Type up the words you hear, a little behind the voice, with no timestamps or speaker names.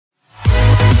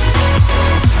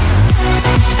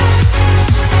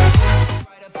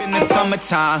the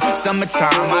summertime,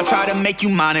 summertime. I tried to make you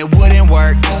mine, it wouldn't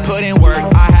work. Put in work,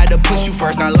 I had to push you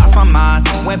first. I lost my mind,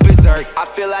 went berserk. I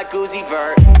feel like Uzi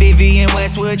Vert. Vivian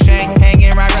Westwood chain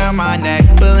hanging right around my neck.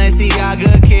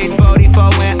 Balenciaga kicks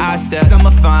 44 when I step.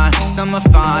 Summer fine, summer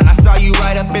fine. I saw you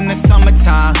right up in the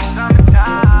summertime,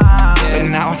 summertime. But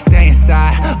now I stay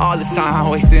inside all the time,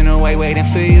 wasting away, waiting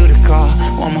for you to call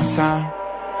one more time.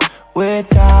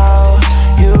 Without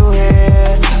you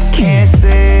here, can't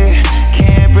sleep,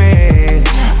 can't breathe.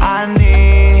 I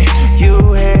need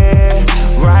you here,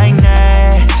 right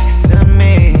next to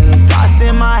me. Thoughts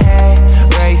in my head,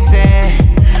 racing.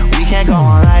 We can't go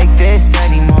on like this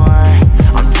anymore.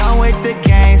 I'm done with the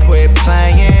games we're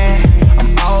playing,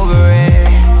 I'm over it.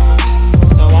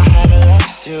 So I had to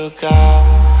let you go.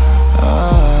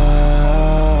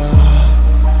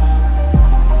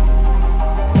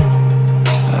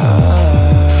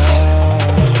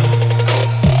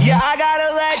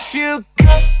 You go. I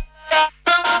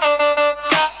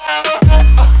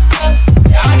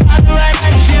gotta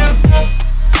let you go.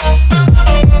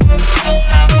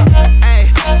 Hey,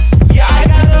 yeah, I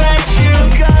gotta let you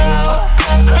go.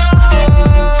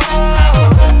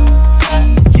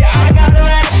 Yeah, I gotta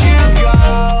let you go.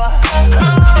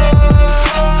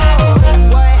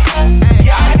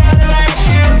 Yeah, I gotta let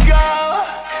you go.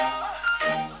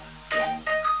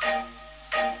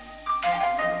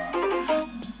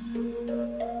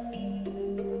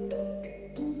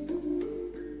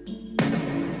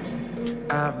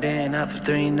 I've been up for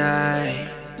 3 nights.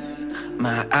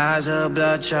 My eyes are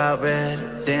bloodshot red.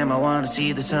 Damn, I wanna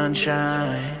see the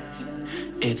sunshine.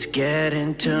 It's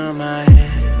getting to my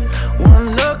head.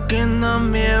 One look in the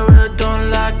mirror, don't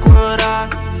like what I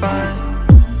find.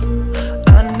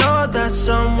 I know that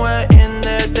somewhere in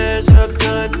there there's a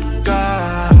good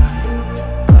guy,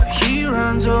 but he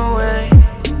runs away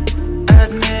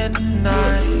at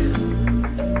midnight.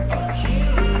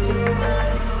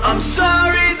 I'm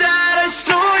sorry that I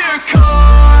stole your car.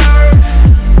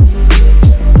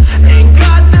 Ain't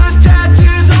got those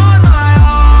tattoos on my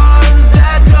arms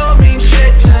that don't mean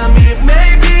shit to me.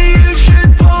 Maybe you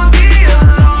should pull the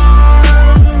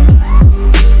alarm,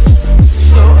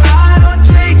 so I don't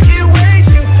take it way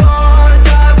too far.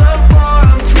 Die before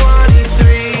I'm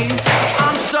 23.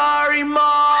 I'm sorry,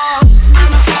 Mom.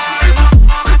 I'm sorry, Mom.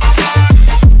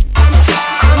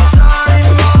 I'm sorry,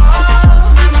 Mom.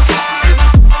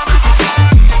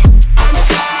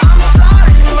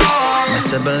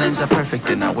 Siblings are perfect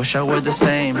and I wish I were the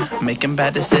same. Making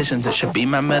bad decisions, it should be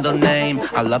my middle name.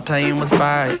 I love playing with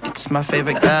fire, it's my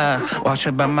favorite. Watch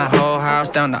it burn my whole house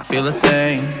down, not feel a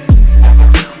thing.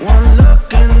 One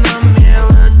look in the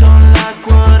mirror, don't like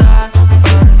what I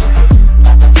find.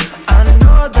 I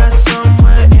know that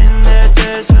somewhere in there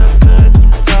there's a good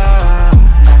guy,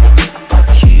 but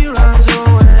he runs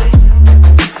away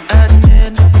at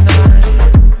midnight.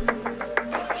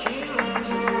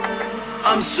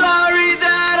 I'm sorry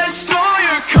that I stole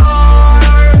your car.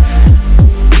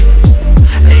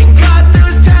 Ain't got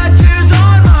those tattoos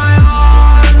on my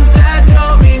arms that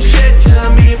don't mean shit to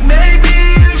me. Maybe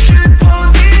you should pull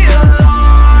the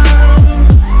alarm,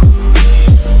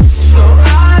 so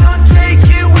I don't take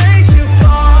it way too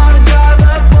far. Die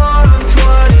before I'm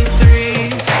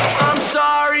 23. I'm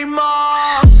sorry,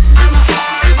 Mom. I'm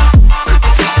sorry, Mom.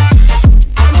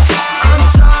 I'm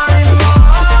sorry, Mom.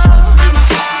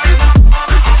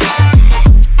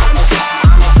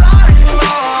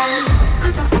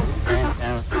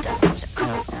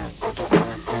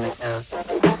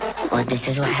 This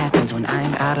is what happens when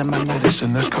I'm out of my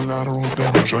medicine. There's collateral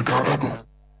damage, I gotta go.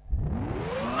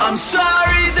 I'm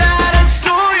sorry that I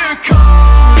stole your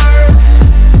car.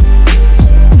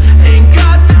 Ain't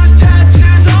got those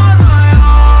tattoos on my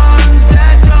arms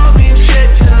that don't mean shit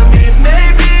to me.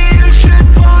 Maybe you should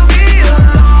pull the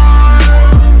alarm,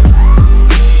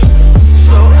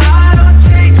 so I don't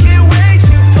take it way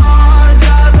too far.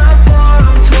 Die before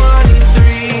I'm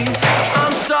 23.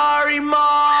 I'm sorry, Mom.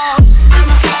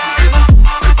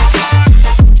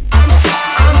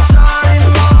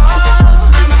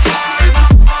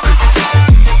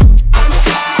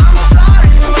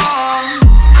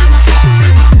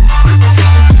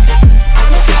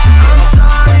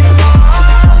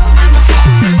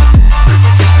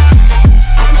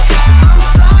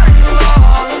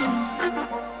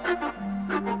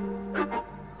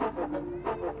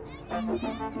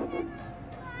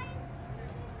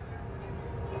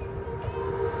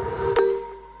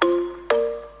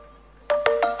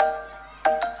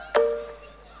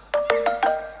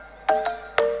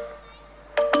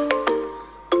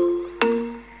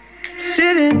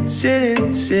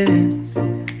 Sitting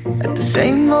at the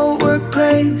same old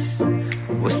workplace.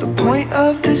 What's the point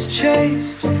of this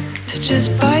chase? to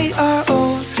just bite our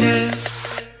old tail.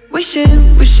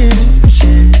 Wishing, wishing,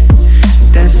 wishing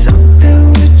that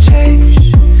something would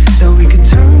change, that we could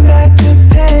turn back the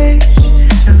page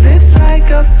and live like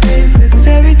our favorite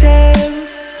fairy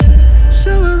tales.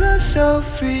 So a love so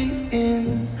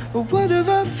freeing, a world of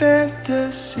our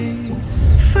fantasy,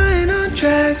 flying on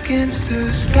dragons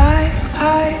through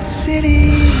sky-high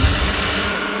cities.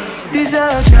 These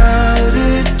are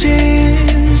childhood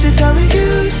dreams, it's how we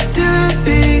used to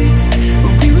be,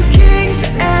 when we were kings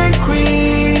and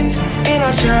queens in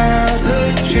our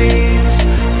childhood dreams.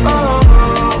 Oh,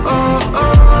 oh, oh, oh,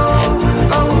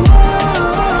 oh,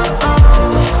 oh, oh,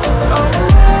 oh,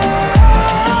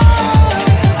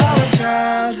 our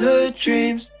childhood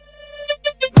dreams.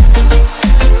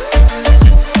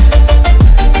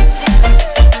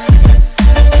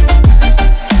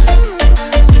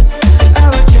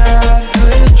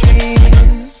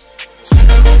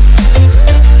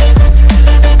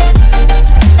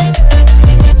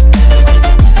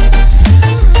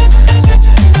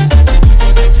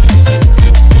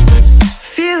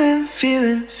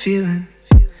 Feeling,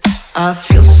 I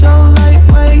feel so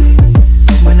lightweight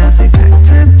when I think back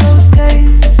to those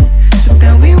days, but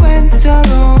then we went our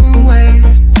own ways.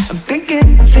 I'm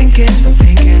thinking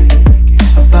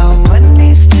about what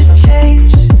needs to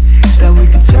change, that we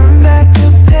could turn back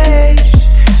the page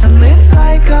and live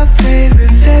like our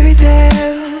favorite fairy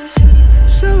tales.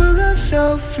 So a love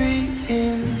so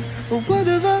freeing, a world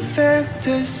of our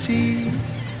fantasy,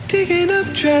 digging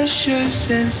up treasures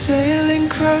and sailing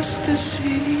across the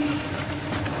sea.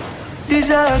 These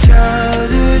are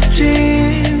childhood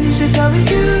dreams, it's how we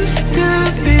used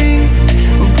to be,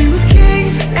 when we were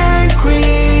kings and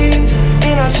queens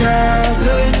in our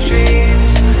childhood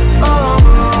dreams. Oh,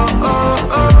 oh, oh,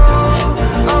 oh,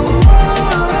 oh,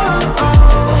 oh, oh,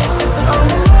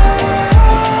 oh,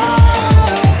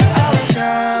 our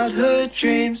childhood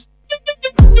dreams.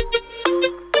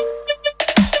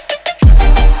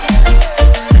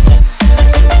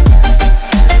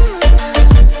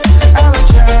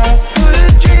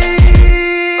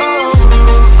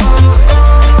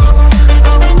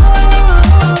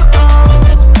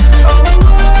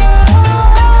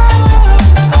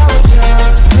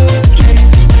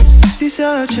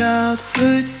 Our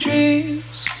childhood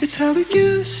dreams, it's how it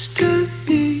used to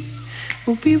be,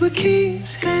 when we were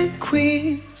kings and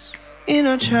queens in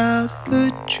our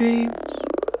childhood dreams.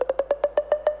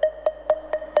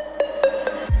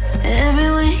 Every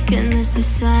weekend is the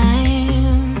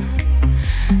same.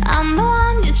 I'm the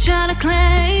one you try to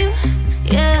claim.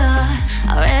 Yeah,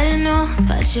 I already know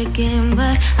about your game,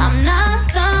 but I'm not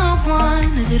the one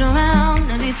to sit around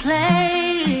and be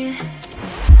played.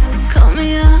 Call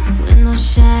me up with no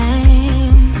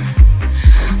shame.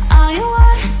 All your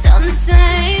words sound the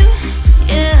same.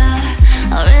 Yeah,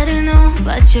 I already know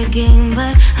about your game,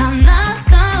 but I'm not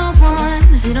the one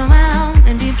to sit around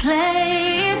and be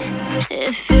played.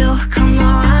 If you come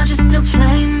around just to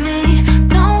play me,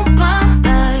 don't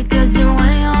bother, cause you're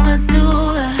way overdue.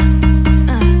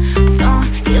 Don't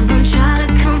even try to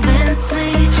convince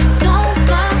me. Don't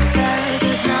bother,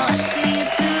 cause now I see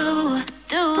you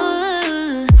do.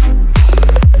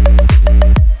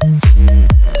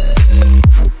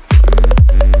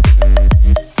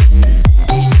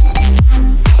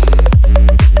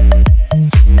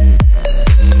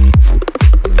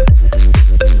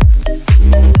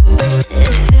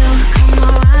 If you come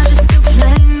around just to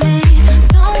play me,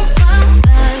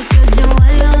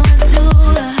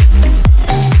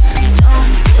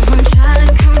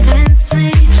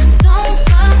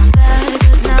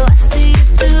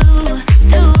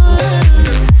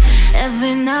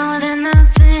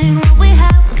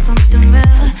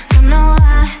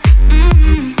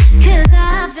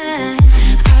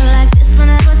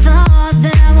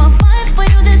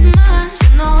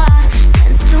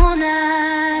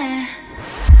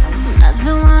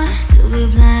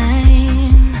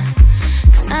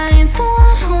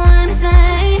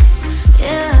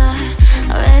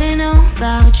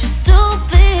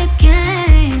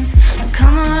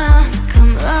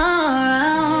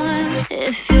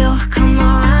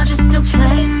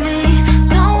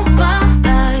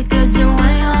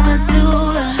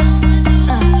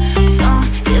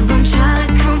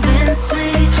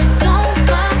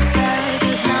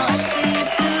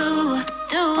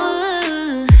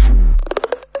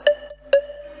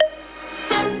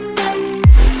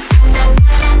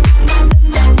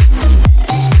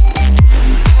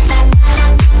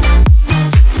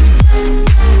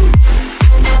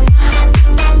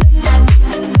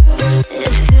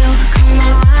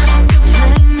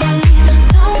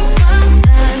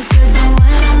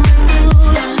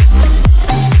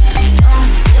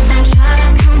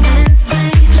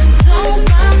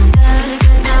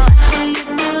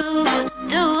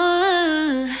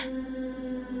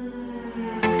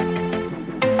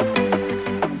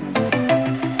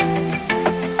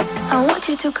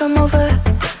 you to come over.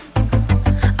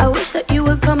 I wish that you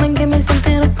would come and give me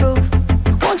something to prove.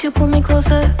 Won't you pull me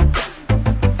closer?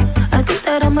 I think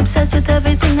that I'm obsessed with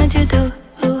everything that you do.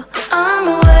 I'm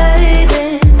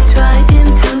waiting, trying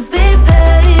to be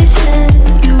patient.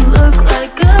 You look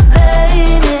like a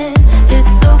painting.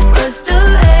 It's so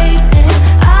frustrating.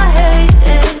 I hate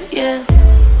it, yeah.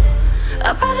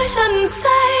 I probably shouldn't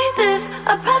say this.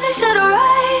 I probably should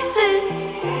erase it.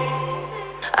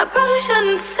 I probably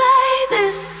shouldn't say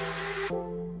this.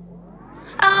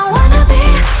 I wanna be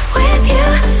with you.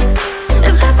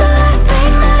 If that's the last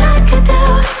thing that I could do,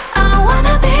 I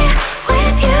wanna be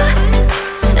with you.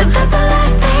 If that's the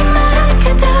last thing that I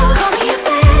could do, call me a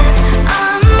fan.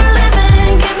 I'm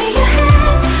living, give me your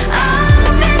hand.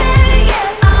 I'm in it,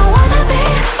 yeah. I wanna be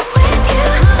with you.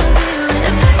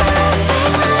 If that's the last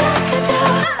thing that I could do.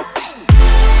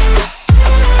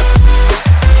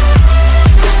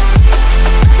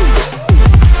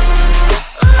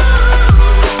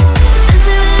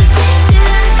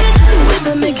 We've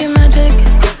been making magic,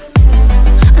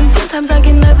 and sometimes I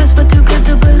get nervous but too good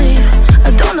to believe.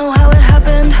 I don't know how it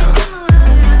happened,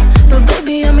 but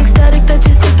baby I'm ecstatic that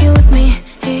you're sticking with me.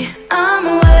 I'm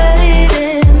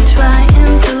waiting,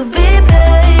 trying to be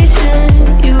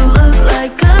patient. You look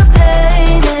like a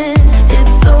painting.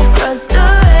 It's so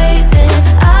frustrating.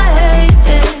 I hate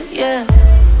it, yeah.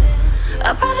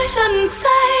 I probably shouldn't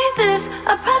say this.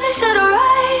 I probably should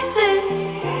erase it.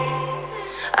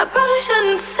 I probably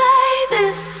shouldn't say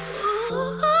this.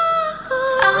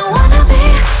 I wanna be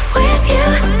with you.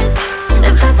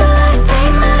 If that's the last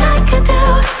thing that I could do,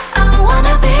 I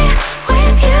wanna be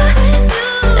with you.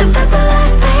 If that's the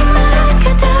last thing that I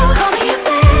could do, call me a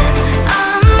fan.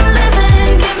 I'm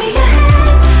living, give me your hand.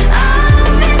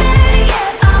 I'm in it,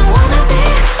 yeah. I wanna be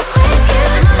with you.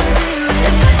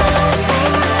 If that's the last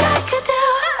thing that I could do.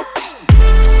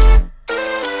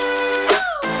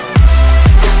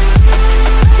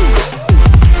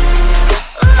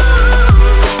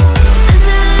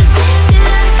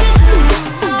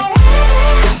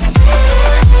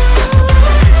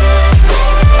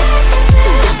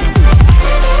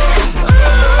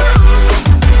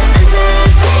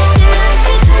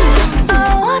 I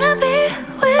wanna be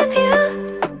with you.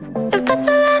 If that's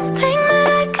the last thing that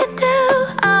I could do,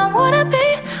 I wanna be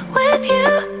with you.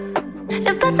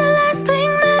 If that's the last thing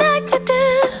that I could do.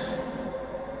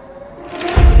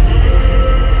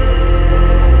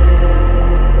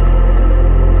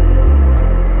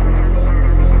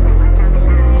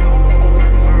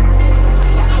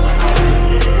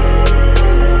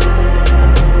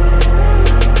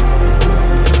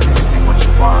 This ain't what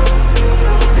you want.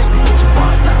 This ain't what you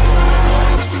want now.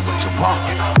 This ain't what you want.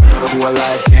 Who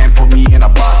alive can't put me in a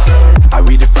box. I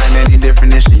redefine any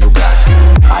definition you got.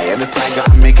 I am the tiger,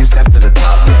 I'm making steps to the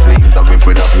top. The flames, I'll rip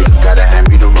it up, you just gotta hand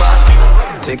me the rock.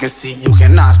 Take a seat, you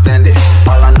cannot stand it.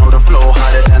 All I know, the flow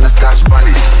harder than a Scotch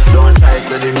bunny. Don't try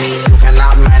studying me, you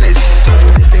cannot manage.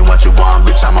 This ain't what you want,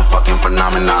 bitch, I'm a fucking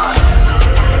phenomenon.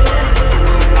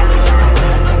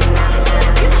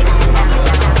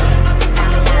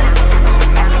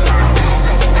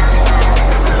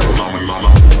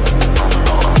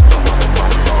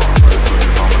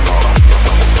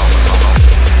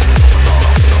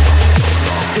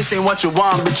 This ain't what you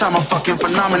want, bitch, I'm a fucking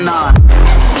phenomenon.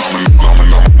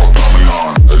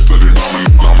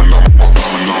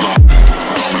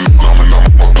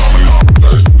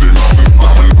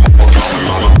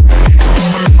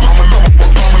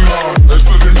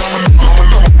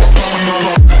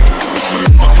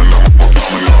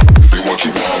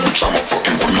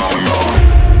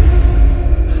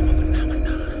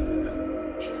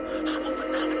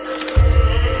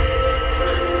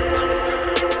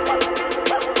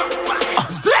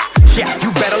 Yeah,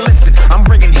 you better listen. I'm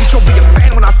bringing heat, you'll be a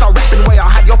fan when I start rapping. Way I'll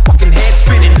have your fucking head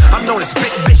spinning. I'm known as spit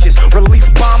vicious, release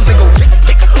bombs and go tick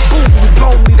tick. Boom, you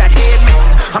blow me, that head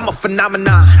missing. I'm a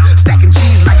phenomenon, stacking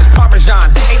cheese like it's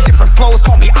Parmesan. 8 different flows,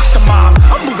 call me Octomom.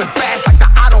 I'm moving fast like the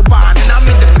Autobahn, and I'm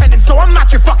independent, so I'm not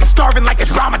your fucking starving like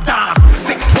it's Ramadan.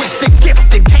 Sick, twisted,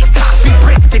 gifted, can't copy,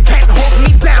 printed, can't hold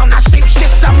me down. I shape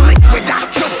shift, I'm liquid. I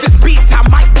killed this beat, I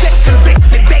might get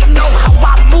convicted. They know how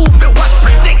I move, it was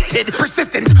predicted.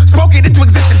 Persistent, spoke it into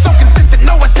existence, so consistent,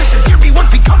 no assistance. Hear me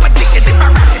once, become addicted. If I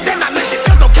rap it, then I live it.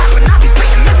 There's no cap when I be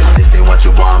spitting this. This ain't what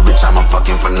you want, bitch, I'm a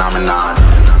fucking phenomenon.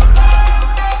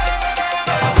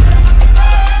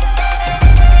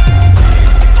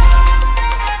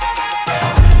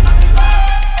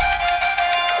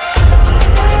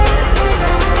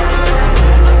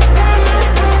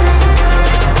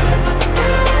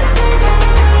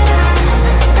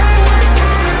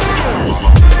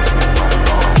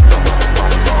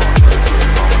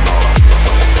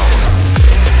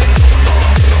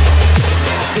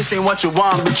 what you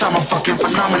want, bitch, I'm a fucking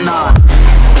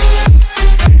phenomenon.